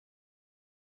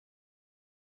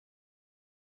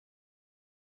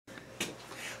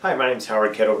Hi, my name is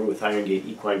Howard Ketover with Irongate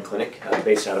Equine Clinic,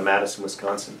 based out of Madison,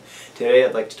 Wisconsin. Today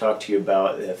I'd like to talk to you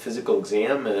about a physical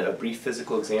exam, a brief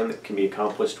physical exam that can be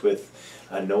accomplished with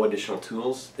no additional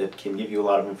tools that can give you a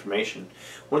lot of information.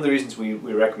 One of the reasons we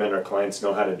recommend our clients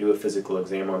know how to do a physical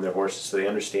exam on their horses so they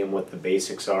understand what the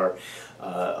basics are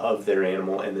of their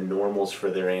animal and the normals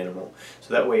for their animal.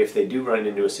 So that way if they do run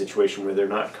into a situation where they're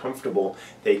not comfortable,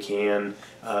 they can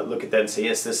look at that and say,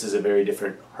 yes, this is a very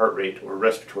different heart rate or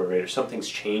respiratory rate, or something's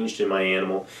changed in my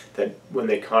animal, that when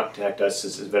they contact us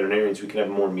as veterinarians we can have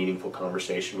a more meaningful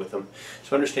conversation with them.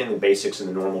 So understanding the basics and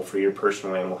the normal for your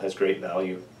personal animal has great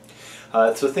value.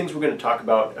 So things we're going to talk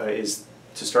about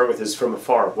to start with is from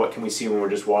afar. What can we see when we're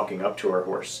just walking up to our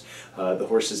horse? The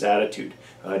horse's attitude.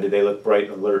 Do they look bright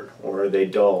and alert, or are they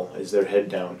dull? Is their head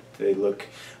down? Do they look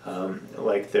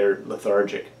like they're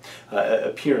lethargic?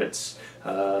 Appearance.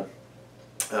 How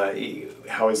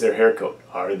is their hair coat?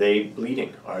 Are they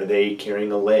bleeding? Are they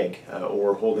carrying a leg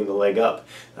or holding the leg up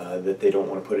that they don't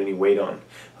want to put any weight on?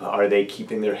 Are they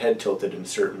keeping their head tilted in a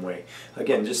certain way?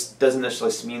 Again, just doesn't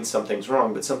necessarily mean something's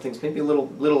wrong, but something's maybe a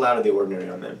little out of the ordinary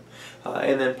on them.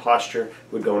 And then posture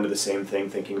would go into the same thing,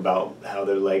 thinking about how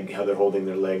they're holding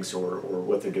their legs or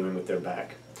what they're doing with their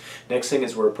back. Next thing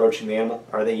is we're approaching the animal.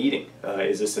 Are they eating?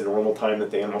 Is this a normal time that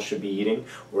the animal should be eating,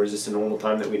 or is this a normal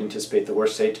time that we'd anticipate the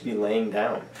horse, say, to be laying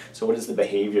down? So what is the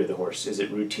behavior of the horse? Is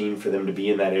it routine for them to be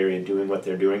in that area doing what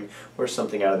they're doing, or is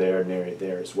something out of the ordinary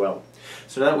there as well?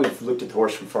 So now that we've looked at the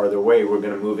horse from farther away, we're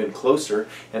going to move in closer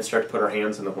and start to put our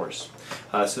hands on the horse.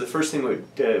 So the first thing we're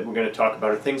going to talk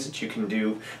about are things that you can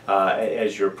do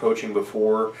as you're approaching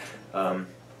before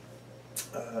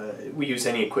we use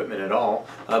any equipment at all,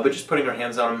 but just putting our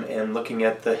hands on them and looking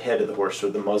at the head of the horse or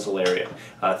the muzzle area.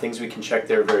 Things we can check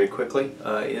there very quickly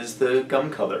is the gum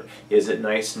color. Is it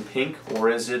nice and pink, or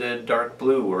is it a dark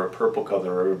blue or a purple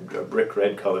color or a brick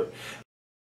red color?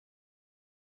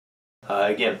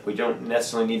 Again, we don't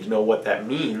necessarily need to know what that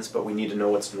means, but we need to know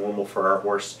what's normal for our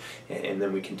horse, and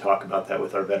then we can talk about that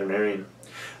with our veterinarian.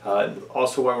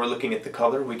 Also, while we're looking at the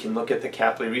color, we can look at the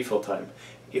capillary refill time.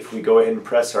 If we go ahead and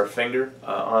press our finger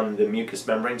on the mucous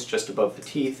membranes just above the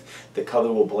teeth, the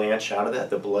color will blanch out of that,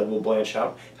 the blood will blanch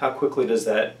out. How quickly does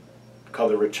that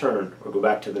color return or go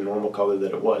back to the normal color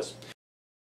that it was?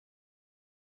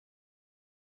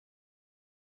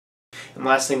 And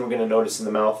last thing we're going to notice in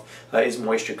the mouth is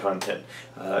moisture content.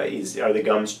 Are the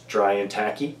gums dry and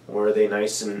tacky, or are they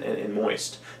nice and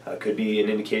moist? Could be an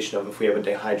indication of if we have a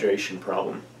dehydration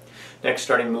problem. Next,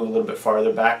 starting to move a little bit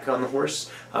farther back on the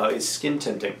horse, is skin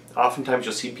tinting. Oftentimes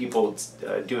you'll see people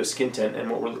do a skin tint,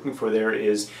 and what we're looking for there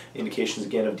is indications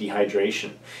again of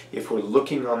dehydration. If we're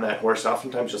looking on that horse,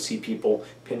 oftentimes you'll see people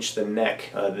pinch the neck,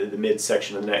 the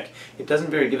midsection of the neck. It doesn't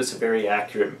give us a very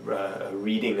accurate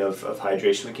reading of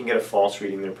hydration. We can get a false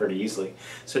reading there pretty easily.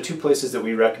 So two places that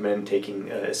we recommend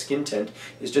taking a skin tint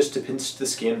is just to pinch the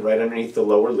skin right underneath the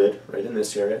lower lid, right in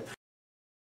this area,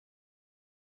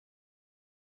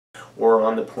 or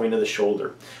on the point of the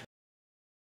shoulder.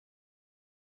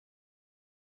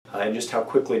 And just how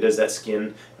quickly does that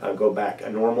skin go back. A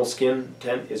normal skin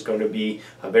tint is going to be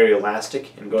very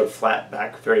elastic and go flat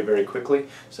back very, very quickly.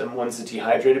 Some ones that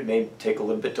dehydrated may take a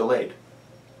little bit delayed.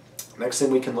 Next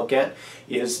thing we can look at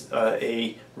is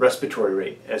a respiratory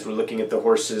rate. As we're looking at the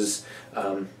horse's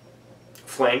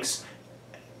flanks,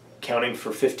 counting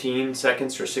for 15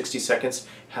 seconds or 60 seconds,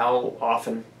 how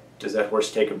often does that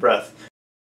horse take a breath?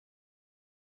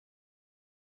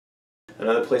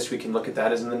 Another place we can look at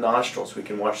that is in the nostrils. We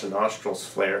can watch the nostrils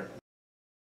flare.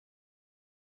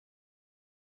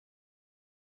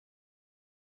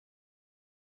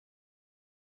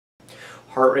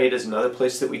 Heart rate is another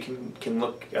place that we can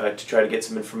look to try to get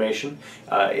some information.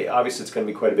 Obviously it's going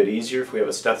to be quite a bit easier if we have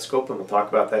a stethoscope, and we'll talk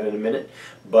about that in a minute.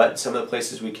 But some of the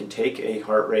places we can take a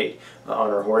heart rate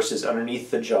on our horse is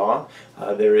underneath the jaw.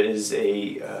 There is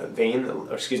a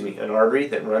an artery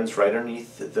that runs right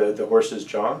underneath the horse's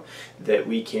jaw that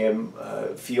we can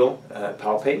feel,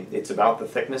 palpate. It's about the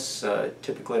thickness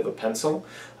typically of a pencil,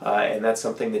 and that's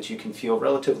something that you can feel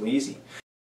relatively easy.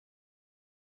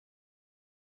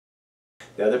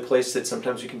 The other place that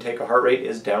sometimes we can take a heart rate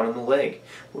is down in the leg.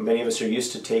 Well, many of us are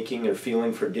used to taking or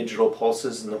feeling for digital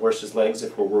pulses in the horse's legs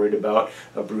if we're worried about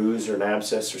a bruise or an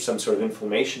abscess or some sort of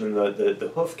inflammation in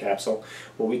the hoof capsule.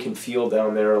 Well, we can feel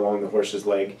down there along the horse's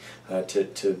leg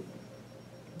to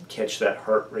catch that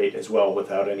heart rate as well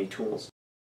without any tools.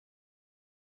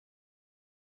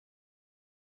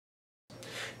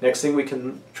 Next thing we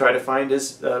can try to find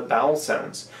is bowel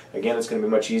sounds. Again, it's going to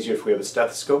be much easier if we have a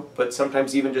stethoscope, but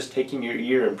sometimes even just taking your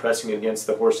ear and pressing it against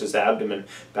the horse's abdomen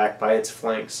back by its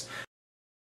flanks.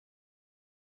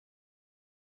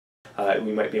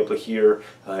 We might be able to hear,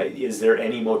 is there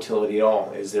any motility at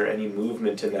all? Is there any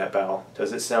movement in that bowel?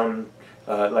 Does it sound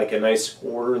like a nice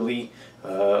orderly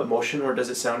motion, or does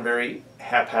it sound very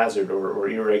haphazard or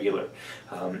irregular?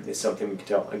 It's something we can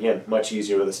tell. Again, much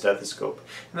easier with a stethoscope.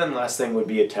 And then the last thing would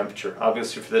be a temperature.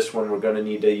 Obviously for this one we're going to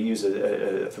need to use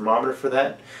a thermometer for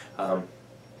that.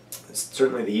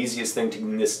 Certainly the easiest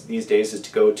thing these days is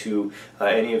to go to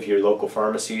any of your local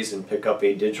pharmacies and pick up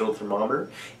a digital thermometer.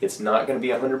 It's not going to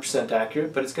be 100%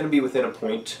 accurate, but it's going to be within a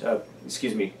 0.2,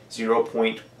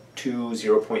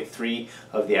 0.3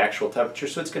 of the actual temperature,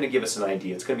 so it's going to give us an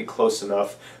idea. It's going to be close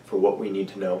enough for what we need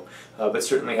to know. But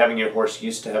certainly having your horse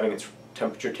used to having its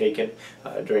temperature taken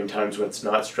during times when it's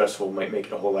not stressful might make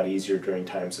it a whole lot easier during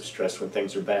times of stress when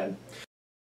things are bad.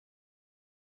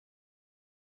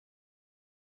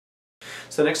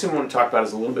 So the next thing we want to talk about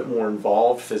is a little bit more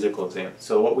involved physical exam.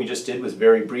 So what we just did was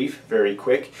very brief, very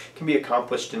quick, can be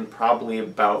accomplished in probably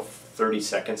about 30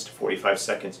 seconds to 45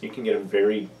 seconds. You can get a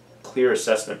very clear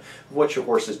assessment of what your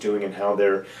horse is doing and how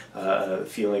they're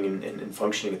feeling and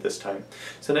functioning at this time.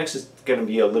 So next is going to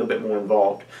be a little bit more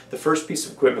involved. The first piece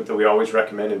of equipment that we always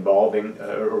recommend involving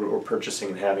or purchasing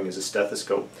and having is a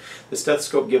stethoscope. The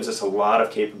stethoscope gives us a lot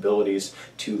of capabilities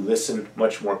to listen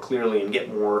much more clearly and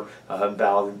get more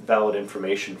valid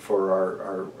information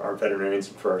for our veterinarians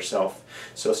and for ourselves.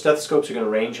 So stethoscopes are going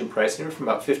to range in price anywhere from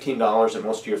about $15 at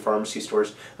most of your pharmacy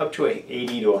stores up to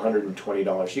 $80 to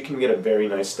 $120. You can get a very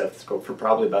nice stethoscope for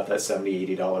probably about that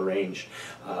 $70, $80 range.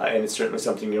 And it's certainly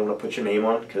something you don't want to put your name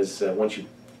on, because once you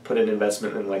put an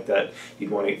investment in like that,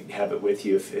 you'd want to have it with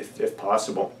you if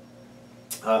possible.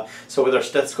 So with our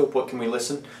stethoscope, what can we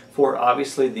listen for?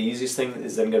 Obviously the easiest thing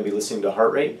is then going to be listening to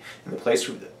heart rate, and the place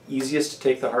easiest to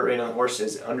take the heart rate on the horse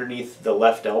is underneath the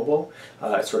left elbow,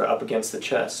 sort of up against the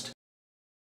chest.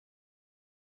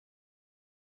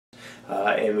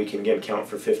 And we can again count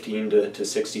for 15 to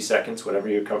 60 seconds, whatever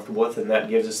you're comfortable with, and that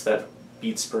gives us that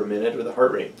beats per minute or the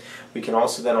heart rate. We can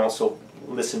also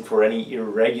listen for any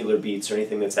irregular beats or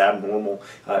anything that's abnormal,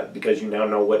 because you now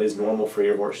know what is normal for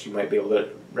your horse. You might be able to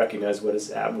recognize what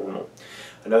is abnormal.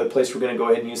 Another place we're going to go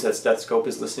ahead and use that stethoscope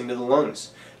is listening to the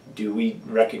lungs. Do we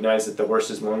recognize that the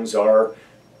horse's lungs are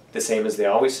the same as they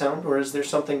always sound, or is there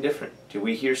something different? Do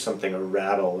we hear something, a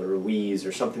rattle or a wheeze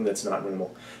or something that's not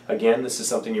normal? Again, this is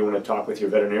something you want to talk with your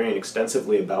veterinarian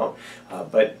extensively about,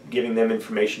 but giving them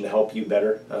information to help you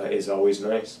better is always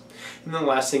nice. And then the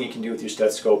last thing you can do with your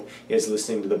stethoscope is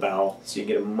listening to the bowel, so you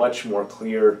get a much more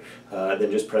clear than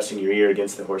just pressing your ear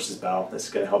against the horse's bowel. This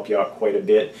is going to help you out quite a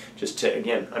bit, just to,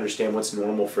 again, understand what's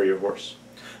normal for your horse.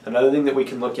 Another thing that we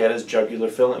can look at is jugular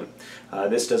filling.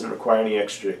 This doesn't require any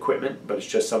extra equipment, but it's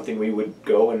just something we would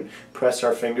go and press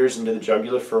our fingers into the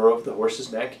jugular furrow of the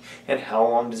horse's neck. And how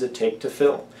long does it take to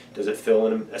fill? Does it fill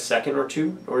in a second or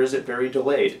two, or is it very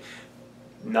delayed?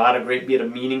 Not a great bit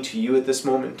of meaning to you at this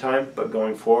moment in time, but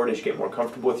going forward, as you get more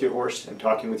comfortable with your horse and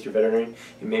talking with your veterinarian,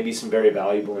 it may be some very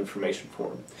valuable information for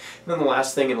them. And then the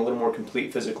last thing, in a little more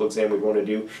complete physical exam we want to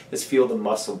do, is feel the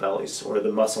muscle bellies, or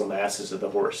the muscle masses of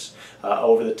the horse,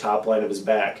 over the top line of his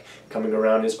back, coming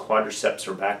around his quadriceps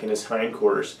or back in his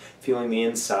hindquarters, feeling the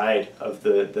inside of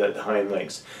the hind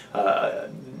legs.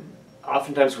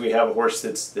 Oftentimes we have a horse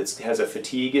that has a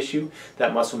fatigue issue.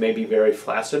 That muscle may be very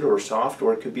flaccid or soft,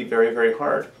 or it could be very, very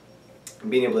hard. And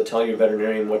being able to tell your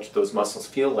veterinarian what those muscles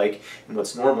feel like and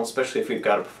what's normal, especially if we've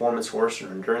got a performance horse or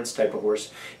an endurance type of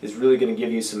horse, is really going to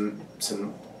give you some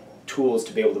tools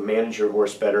to be able to manage your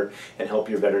horse better and help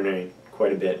your veterinarian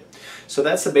quite a bit. So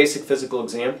that's the basic physical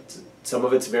exam. Some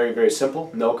of it's very, very simple,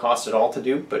 no cost at all to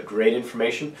do, but great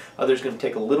information. Others going to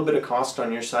take a little bit of cost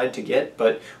on your side to get,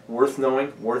 but worth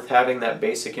knowing, worth having that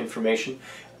basic information.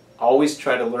 Always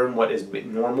try to learn what is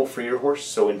normal for your horse,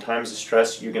 so in times of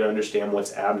stress you're going to understand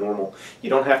what's abnormal. You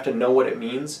don't have to know what it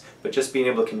means, but just being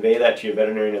able to convey that to your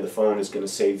veterinarian on the phone is going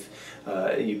to save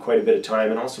you quite a bit of time,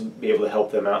 and also be able to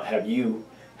help them out, have you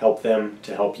help them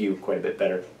to help you quite a bit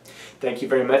better. Thank you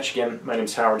very much. Again, my name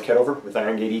is Howard Ketover with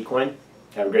Irongate Equine.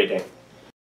 Have a great day.